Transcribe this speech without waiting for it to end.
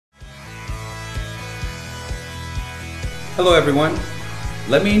Hello everyone,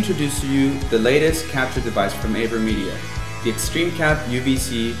 let me introduce to you the latest capture device from AVerMedia, the ExtremeCap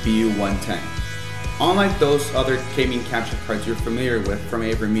UVC BU110. Unlike those other gaming capture cards you're familiar with from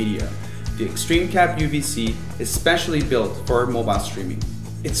AVerMedia, the ExtremeCap UVC is specially built for mobile streaming.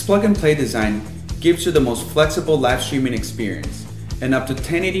 Its plug-and-play design gives you the most flexible live streaming experience and up to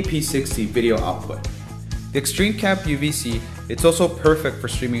 1080p 60 video output. The ExtremeCap UVC is also perfect for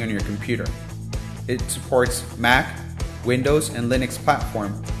streaming on your computer. It supports Mac, Windows, and Linux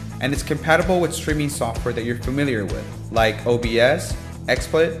platform, and it's compatible with streaming software that you're familiar with, like OBS,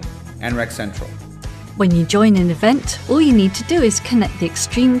 XSplit, and Rec Central. When you join an event, all you need to do is connect the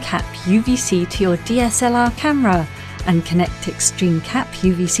ExtremeCap UVC to your DSLR camera and connect ExtremeCap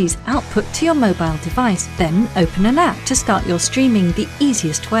UVC's output to your mobile device. Then open an app to start your streaming the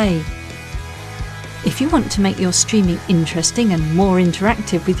easiest way. If you want to make your streaming interesting and more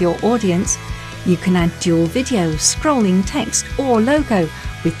interactive with your audience, you can add dual video, scrolling text, or logo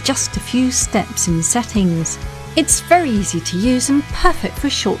with just a few steps in settings. It's very easy to use and perfect for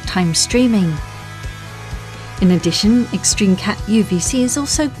short-time streaming. In addition, ExtremeCap UVC is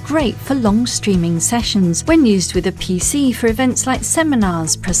also great for long streaming sessions when used with a PC for events like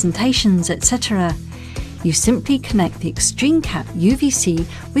seminars, presentations, etc. You simply connect the ExtremeCap UVC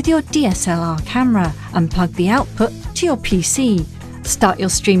with your DSLR camera and plug the output to your PC. Start your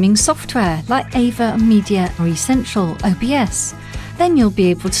streaming software like AVerMedia Essential OBS. Then you'll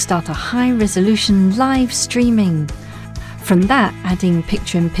be able to start a high-resolution live streaming. From that, adding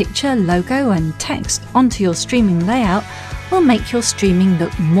picture-in-picture, logo and text onto your streaming layout will make your streaming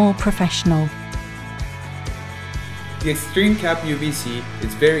look more professional. The ExtremeCap UVC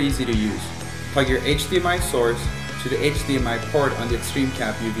is very easy to use. Plug your HDMI source to the HDMI port on the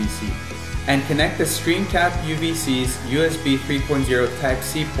ExtremeCap UVC and connect the ExtremeCap UVC's USB 3.0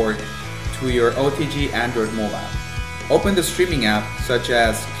 Type-C port to your OTG Android mobile. Open the streaming app such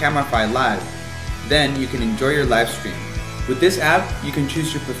as CameraFi Live, then you can enjoy your live stream. With this app, you can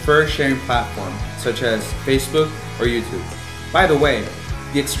choose your preferred sharing platform such as Facebook or YouTube. By the way,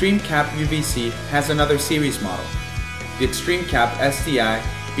 the ExtremeCap UVC has another series model, the ExtremeCap SDI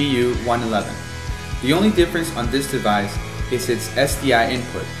BU111. The only difference on this device is its SDI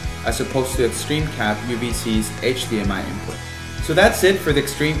input, as opposed to ExtremeCap UVC's HDMI input. So that's it for the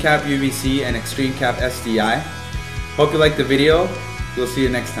ExtremeCap UVC and ExtremeCap SDI. Hope you liked the video. We'll see you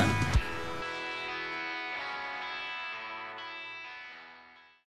next time.